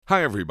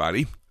Hi,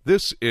 everybody.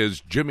 This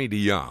is Jimmy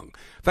DeYoung.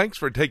 Thanks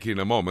for taking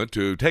a moment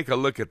to take a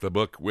look at the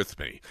book with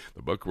me.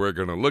 The book we're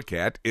going to look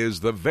at is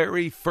the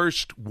very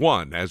first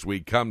one as we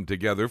come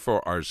together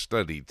for our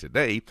study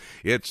today.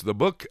 It's the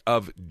book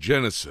of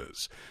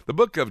Genesis. The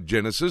book of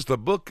Genesis, the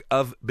book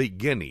of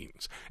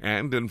beginnings.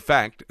 And in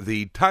fact,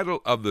 the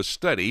title of the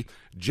study,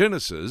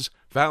 Genesis,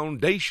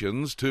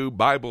 Foundations to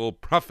Bible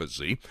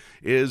Prophecy,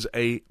 is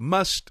a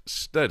must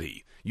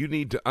study. You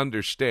need to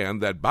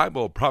understand that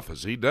Bible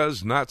prophecy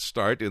does not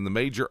start in the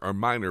major or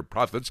minor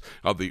prophets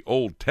of the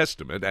Old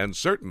Testament, and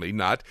certainly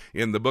not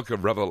in the book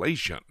of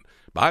Revelation.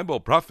 Bible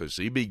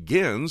prophecy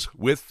begins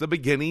with the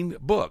beginning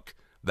book.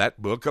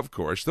 That book, of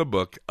course, the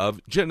book of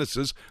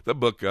Genesis, the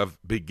book of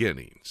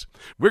beginnings.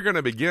 We're going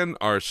to begin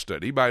our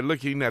study by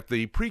looking at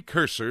the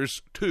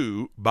precursors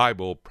to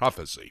Bible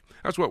prophecy.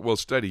 That's what we'll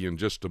study in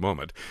just a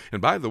moment.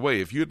 And by the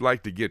way, if you'd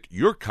like to get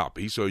your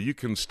copy so you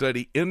can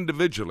study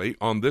individually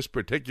on this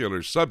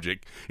particular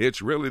subject,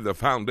 it's really the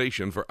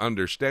foundation for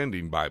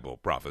understanding Bible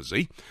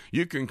prophecy.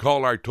 You can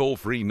call our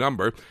toll-free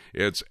number.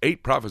 It's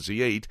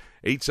 8-Prophecy-8,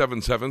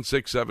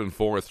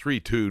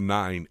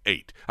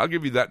 877-674-3298. I'll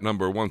give you that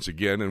number once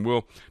again, and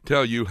we'll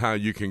tell you how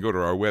you can go to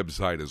our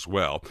website as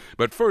well.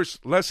 But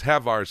first, let's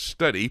have our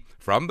study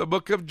from the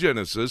book of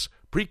Genesis,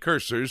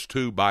 Precursors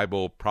to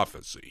Bible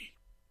Prophecy.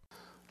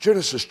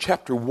 Genesis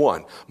chapter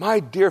 1. My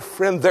dear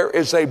friend, there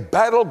is a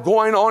battle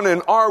going on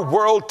in our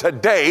world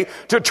today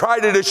to try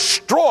to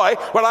destroy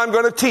what I'm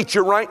going to teach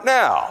you right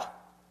now.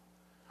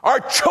 Our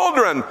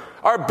children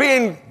are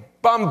being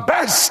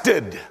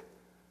bombarded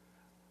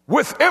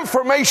with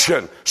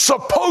information,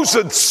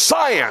 supposed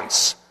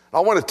science.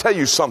 I want to tell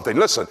you something.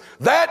 Listen,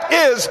 that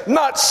is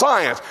not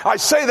science. I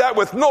say that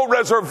with no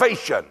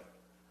reservation.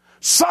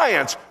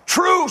 Science,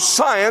 true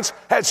science,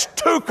 has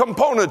two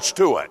components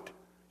to it.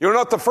 You know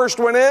what the first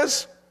one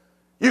is?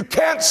 You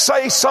can't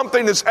say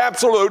something is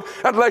absolute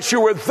unless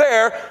you were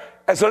there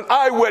as an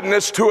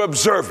eyewitness to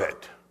observe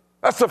it.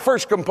 That's the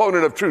first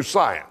component of true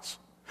science.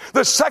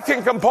 The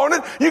second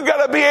component, you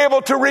got to be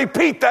able to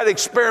repeat that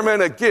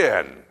experiment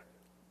again.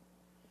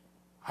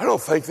 I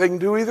don't think they can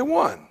do either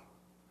one.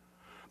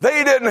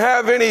 They didn't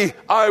have any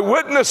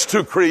eyewitness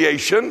to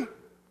creation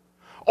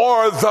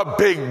or the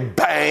Big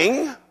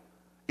Bang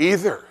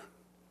either.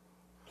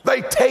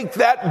 They take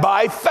that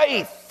by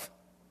faith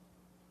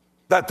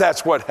that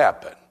that's what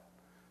happened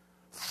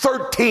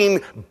 13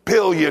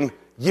 billion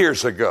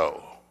years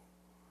ago.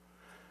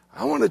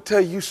 I want to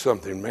tell you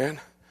something,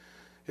 man.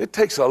 It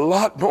takes a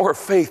lot more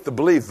faith to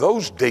believe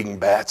those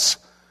dingbats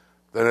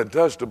than it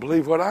does to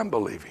believe what I'm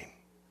believing.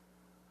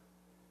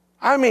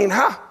 I mean,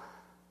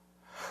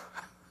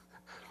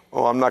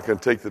 Oh, I'm not going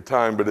to take the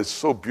time, but it's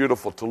so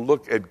beautiful to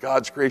look at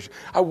God's creation.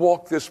 I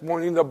walked this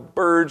morning, the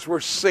birds were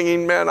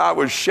singing, man. I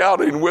was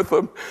shouting with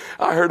them.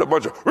 I heard a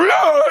bunch of,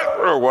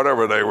 or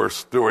whatever they were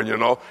doing, you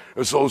know.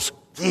 There's those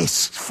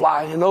geese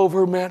flying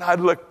over, man. I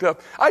looked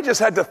up. I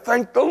just had to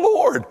thank the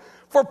Lord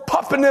for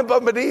popping them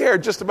up in the air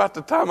just about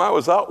the time I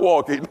was out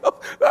walking.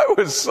 That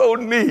was so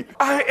neat.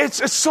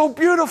 It's so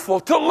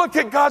beautiful to look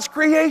at God's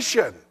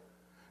creation.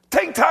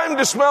 Take time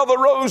to smell the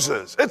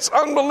roses. It's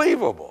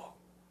unbelievable.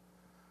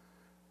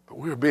 But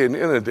we're being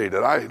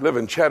inundated. I live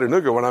in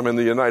Chattanooga when I'm in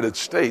the United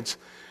States,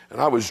 and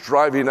I was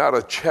driving out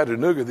of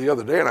Chattanooga the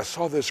other day, and I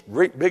saw this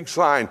great big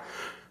sign,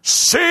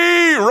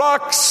 See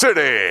Rock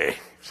City.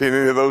 Seen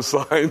any of those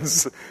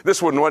signs?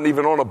 This one wasn't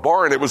even on a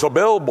barn. It was a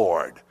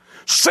billboard.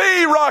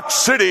 See Rock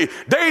City,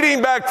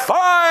 dating back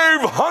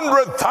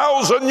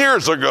 500,000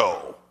 years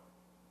ago.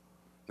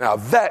 Now,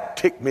 that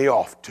ticked me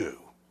off, too.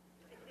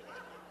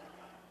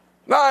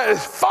 Now,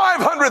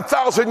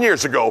 500,000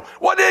 years ago,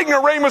 what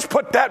ignoramus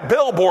put that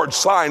billboard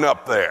sign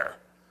up there?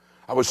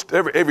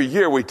 Every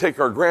year we take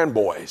our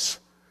grandboys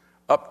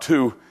up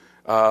to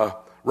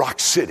Rock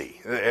City.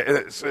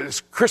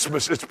 It's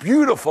Christmas. It's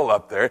beautiful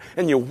up there.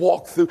 And you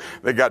walk through.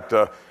 They got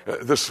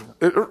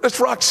it's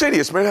Rock City.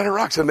 It's made out of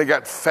rocks. And they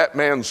got Fat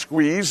Man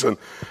Squeeze. And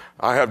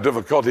I have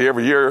difficulty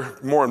every year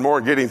more and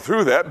more getting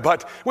through that.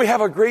 But we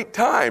have a great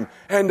time.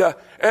 And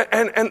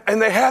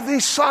they have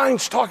these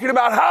signs talking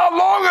about how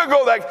long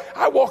ago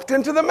I walked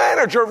into the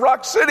manager of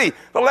Rock City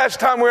the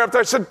last time we were up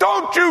there. I said,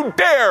 don't you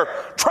dare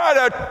try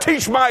to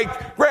teach my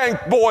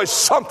grandboys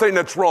something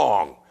that's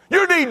wrong.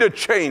 You need to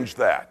change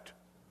that.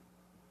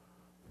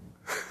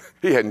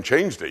 He hadn't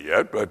changed it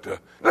yet, but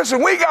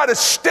listen, we got to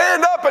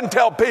stand up and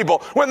tell people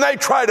when they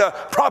try to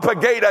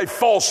propagate a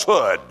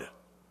falsehood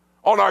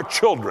on our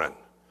children.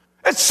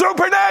 It's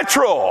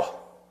supernatural.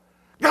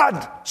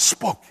 God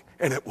spoke,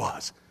 and it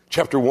was.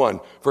 Chapter 1,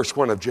 verse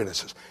 1 of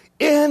Genesis.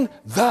 In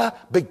the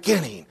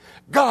beginning,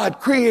 God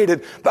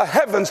created the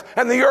heavens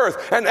and the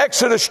earth. And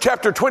Exodus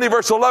chapter 20,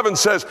 verse 11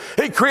 says,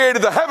 He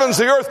created the heavens,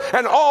 the earth,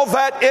 and all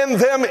that in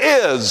them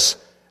is.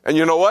 And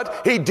you know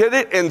what? He did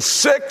it in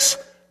 6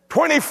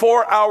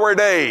 24-hour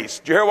days.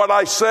 Did you hear what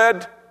I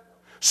said?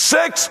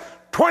 6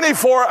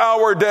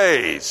 24-hour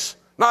days.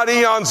 Not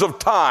eons of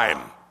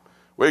time.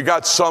 We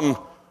got some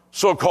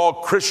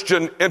so-called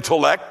Christian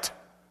intellect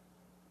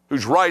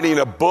who's writing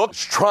a book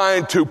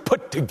trying to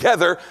put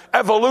together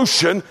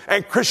evolution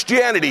and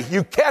Christianity.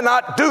 You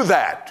cannot do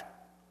that.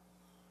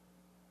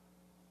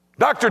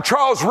 Dr.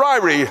 Charles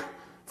Ryrie,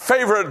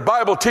 favorite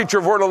Bible teacher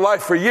of Word of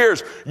Life for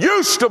years,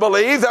 used to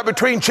believe that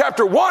between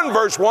chapter 1,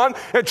 verse 1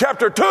 and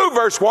chapter 2,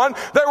 verse 1,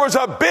 there was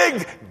a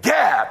big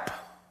gap.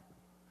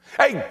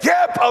 A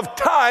gap of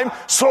time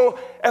so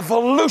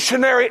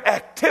evolutionary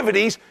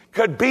activities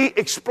could be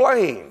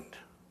explained.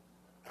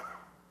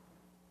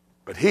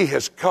 But he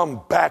has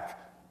come back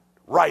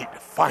right,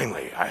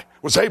 finally. I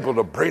was able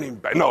to bring him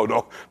back.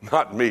 No,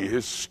 not me.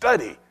 His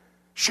study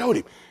showed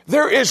him.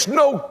 There is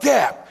no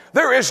gap.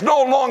 There is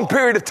no long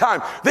period of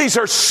time. These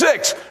are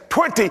 6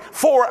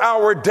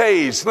 24-hour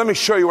days. Let me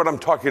show you what I'm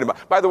talking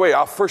about. By the way,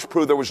 I'll first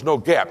prove there was no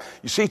gap.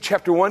 You see,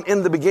 chapter 1,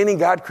 in the beginning,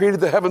 God created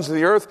the heavens and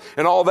the earth,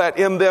 and all that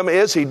in them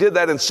is. He did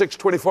that in 6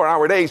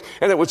 24-hour days,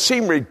 and it would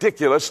seem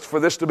ridiculous for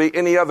this to be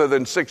any other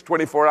than 6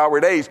 24-hour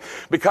days,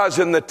 because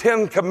in the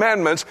 10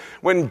 Commandments,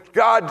 when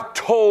God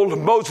told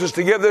Moses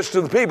to give this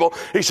to the people,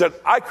 he said,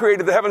 I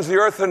created the heavens and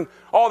the earth and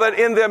all that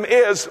in them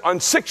is on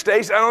 6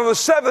 days, and on the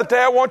 7th day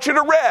I want you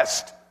to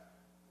rest.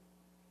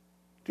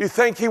 Do you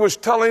think he was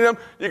telling them,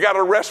 you got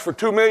to rest for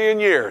 2 million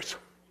years?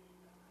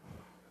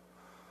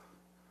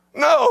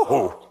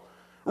 No.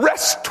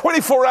 Rest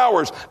 24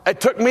 hours.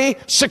 It took me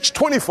 6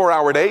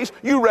 24-hour days.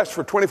 You rest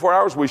for 24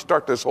 hours, we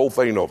start this whole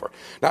thing over.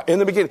 Now, in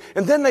the beginning,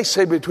 and then they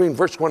say between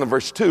verse 1 and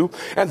verse 2,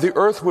 and the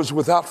earth was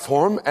without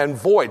form and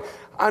void.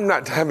 I'm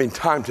not having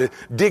time to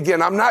dig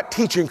in. I'm not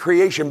teaching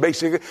creation,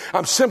 basically.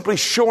 I'm simply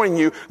showing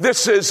you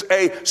this is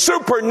a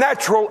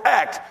supernatural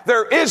act.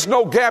 There is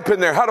no gap in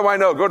there. How do I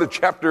know? Go to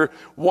chapter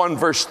 1,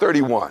 verse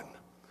 31.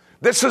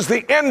 This is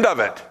the end of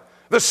it.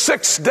 The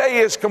 6th day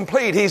is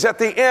complete. He's at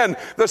the end.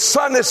 The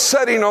sun is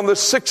setting on the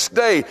 6th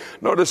day.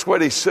 Notice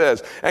what he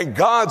says. And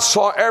God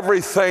saw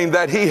everything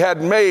that he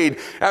had made,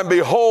 and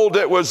behold,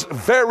 it was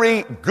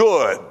very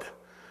good.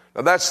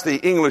 Now, that's the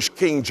English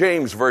King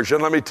James Version.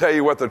 Let me tell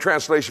you what the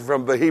translation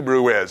from the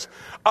Hebrew is.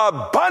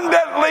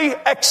 Abundantly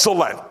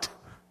excellent.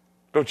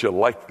 Don't you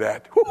like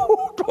that?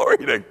 Glory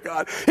to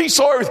God. He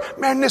saw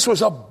everything. Man, this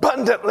was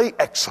abundantly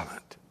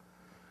excellent.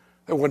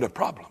 There wasn't a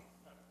problem.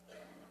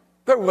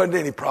 There wasn't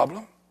any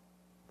problem.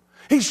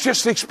 He's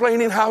just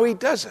explaining how he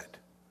does it.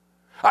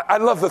 I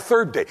love the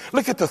 3rd day.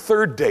 Look at the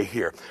 3rd day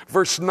here.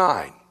 Verse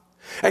 9.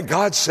 And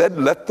God said,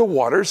 let the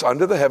waters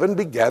under the heaven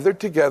be gathered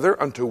together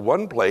unto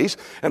one place,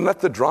 and let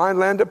the dry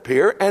land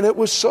appear. And it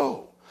was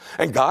so.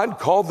 And God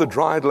called the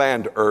dry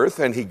land earth,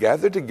 and he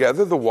gathered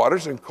together the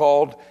waters and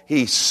called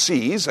he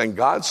seas. And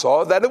God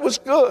saw that it was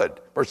good.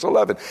 Verse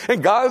 11.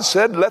 And God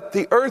said, let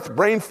the earth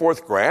bring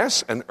forth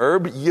grass, and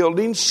herb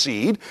yielding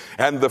seed,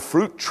 and the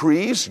fruit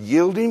trees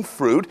yielding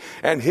fruit,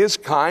 and his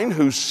kind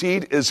whose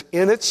seed is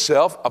in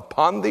itself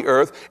upon the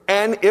earth.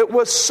 And it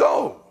was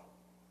so.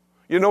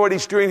 You know what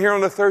he's doing here on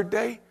the 3rd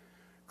day?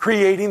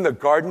 Creating the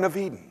Garden of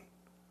Eden.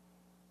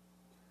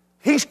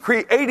 He's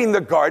creating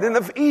the Garden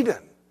of Eden.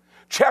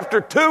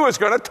 Chapter 2 is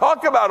going to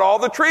talk about all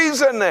the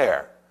trees in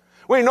there.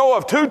 We know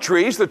of 2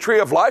 trees, the tree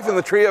of life and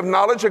the tree of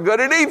knowledge of good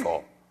and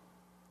evil.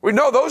 We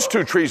know those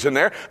 2 trees in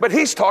there, but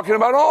he's talking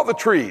about all the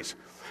trees.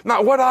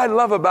 Now, what I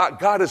love about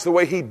God is the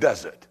way he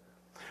does it.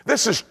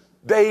 This is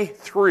day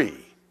 3.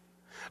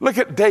 Look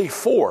at day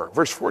 4,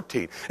 verse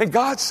 14. And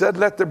God said,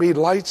 let there be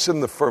lights in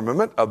the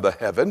firmament of the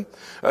heaven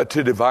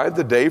to divide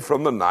the day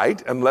from the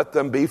night, and let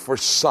them be for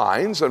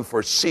signs and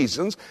for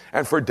seasons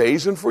and for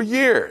days and for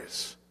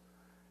years.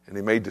 And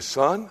he made the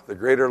sun, the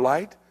greater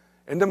light,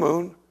 and the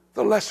moon,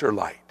 the lesser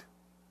light.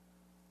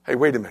 Hey,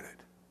 wait a minute.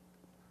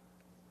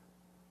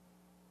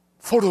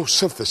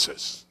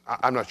 Photosynthesis.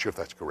 I'm not sure if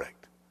that's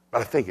correct, but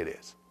I think it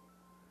is.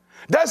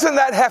 Doesn't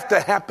that have to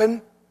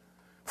happen?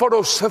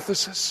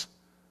 Photosynthesis?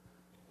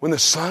 When the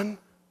sun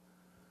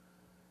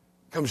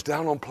comes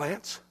down on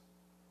plants?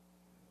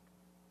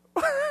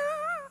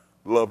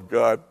 Love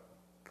God.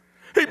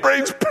 He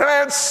brings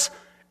plants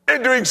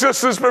into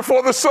existence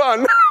before the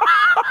sun.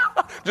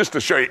 Just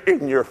to show you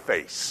in your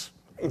face.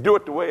 I can do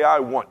it the way I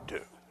want to.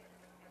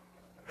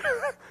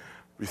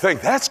 You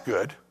think that's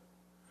good?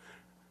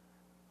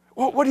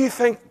 Well, what do you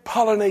think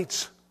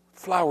pollinates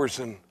flowers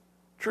and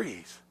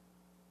trees?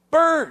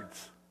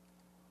 Birds.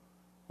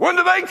 When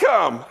do they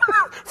come?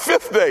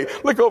 5th day.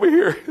 Look over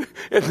here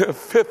in the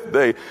 5th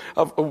day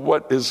of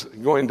what is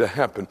going to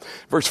happen.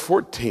 Verse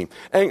 14.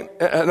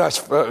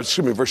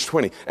 Verse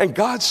 20. And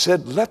God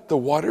said, let the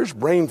waters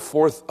bring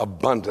forth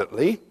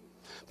abundantly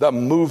the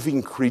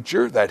moving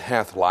creature that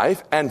hath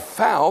life, and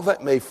fowl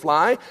that may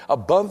fly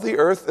above the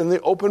earth in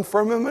the open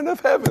firmament of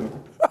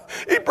heaven.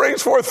 He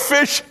brings forth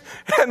fish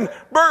and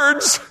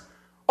birds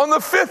on the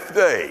 5th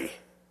day.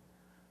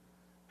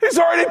 He's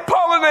already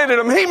pollinated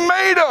them. He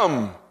made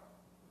them.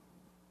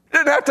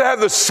 Didn't have to have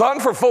the sun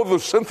for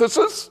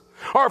photosynthesis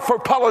or for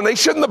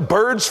pollination. The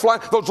birds fly.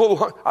 Those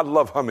little, I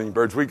love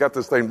hummingbirds. We got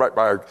this thing right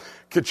by our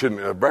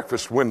kitchen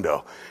breakfast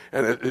window,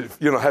 and it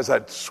has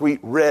that sweet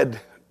red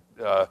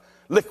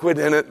liquid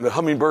in it, and the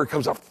hummingbird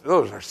comes up.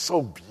 Those are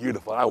so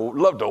beautiful. I would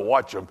love to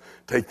watch them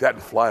take that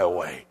and fly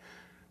away.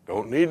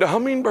 Don't need the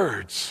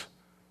hummingbirds.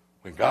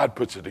 when God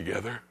puts it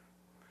together.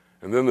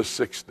 And then the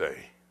sixth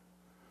day,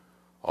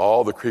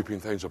 all the creeping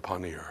things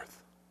upon the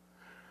earth.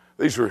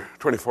 These were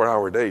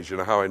 24-hour days. You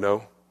know how I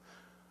know?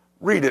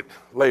 Read it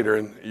later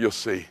and you'll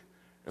see.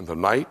 And the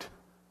night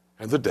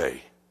and the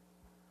day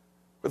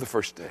were the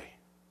first day.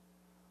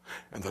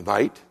 And the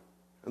night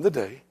and the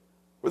day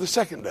were the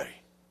second day.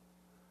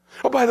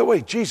 Oh, by the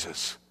way,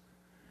 Jesus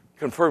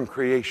confirmed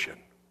creation.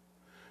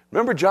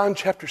 Remember John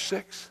chapter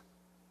 6?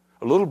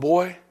 A little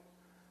boy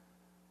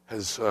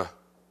has 2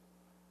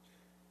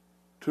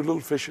 little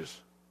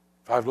fishes,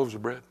 5 loaves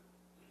of bread,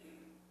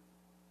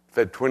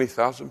 fed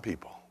 20,000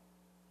 people.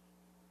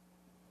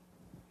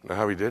 Know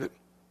how he did it?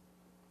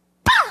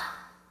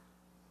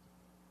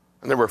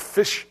 And there were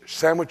fish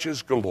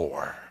sandwiches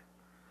galore.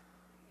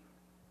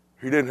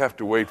 He didn't have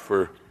to wait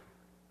for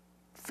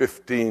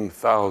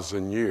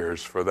 15,000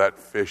 years for that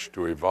fish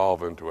to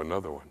evolve into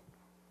another one.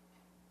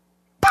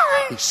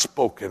 He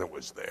spoke and it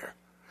was there.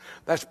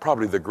 That's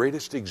probably the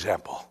greatest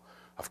example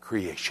of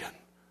creation.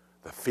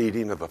 The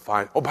feeding of the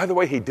five. Oh, by the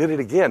way, he did it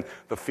again.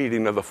 The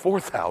feeding of the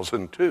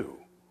 4,000 too.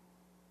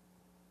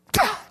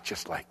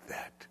 Just like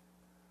that.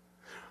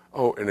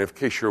 Oh, and in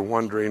case you're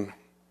wondering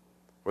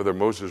whether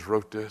Moses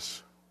wrote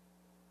this,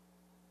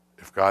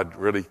 if God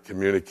really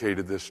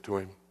communicated this to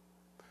him,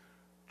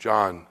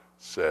 John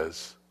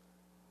says,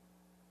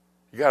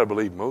 you got to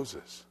believe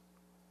Moses.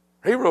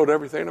 He wrote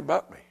everything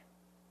about me.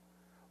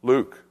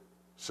 Luke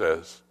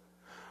says,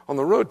 on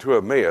the road to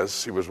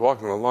Emmaus, he was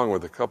walking along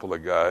with a couple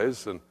of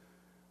guys, and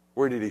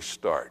where did he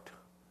start?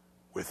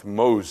 With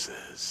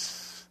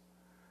Moses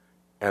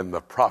and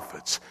the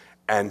prophets,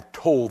 and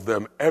told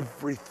them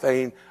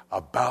everything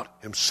about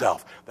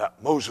himself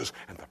that Moses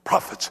and the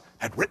prophets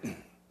had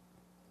written.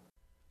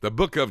 The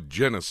book of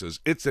Genesis,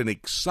 it's an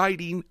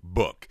exciting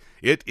book.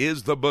 It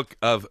is the book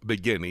of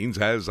beginnings,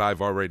 as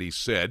I've already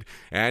said,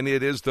 and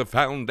it is the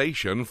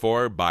foundation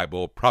for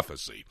Bible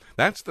prophecy.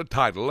 That's the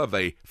title of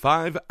a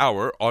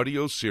 5-hour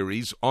audio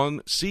series on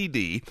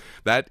CD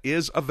that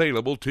is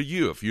available to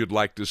you if you'd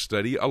like to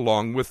study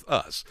along with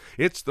us.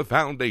 It's the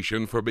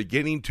foundation for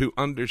beginning to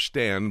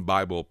understand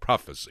Bible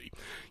prophecy.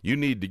 You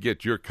need to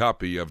get your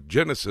copy of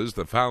Genesis,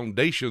 the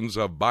Foundations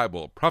of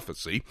Bible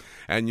Prophecy,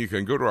 and you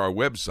can go to our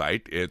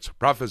website. It's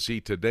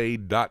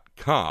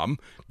prophecytoday.com.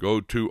 Go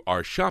to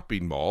our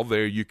shopping mall.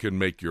 There you can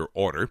make your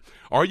order.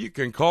 Or you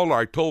can call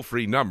our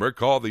toll-free number.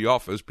 Call the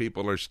office.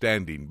 People are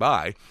standing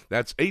by.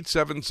 That's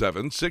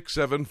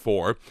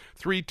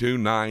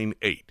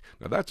 877-674-3298.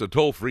 Now, that's a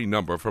toll-free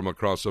number from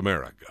across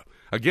America.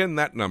 Again,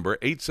 that number,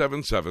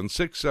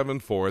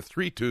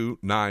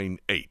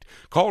 877-674-3298.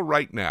 Call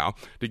right now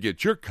to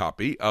get your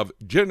copy of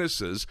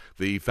Genesis,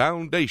 the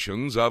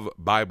Foundations of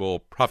Bible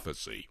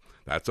Prophecy.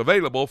 That's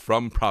available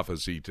from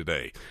Prophecy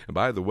Today. And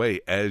by the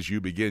way, as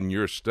you begin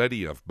your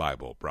study of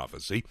Bible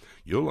prophecy,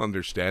 you'll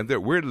understand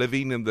that we're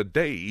living in the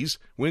days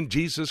when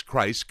Jesus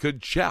Christ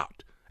could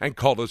shout and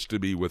call us to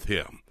be with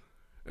him.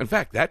 In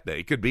fact, that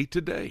day could be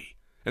today.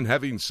 And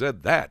having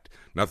said that,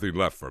 nothing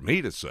left for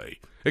me to say,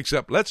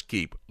 except let's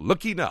keep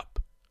looking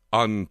up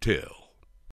until...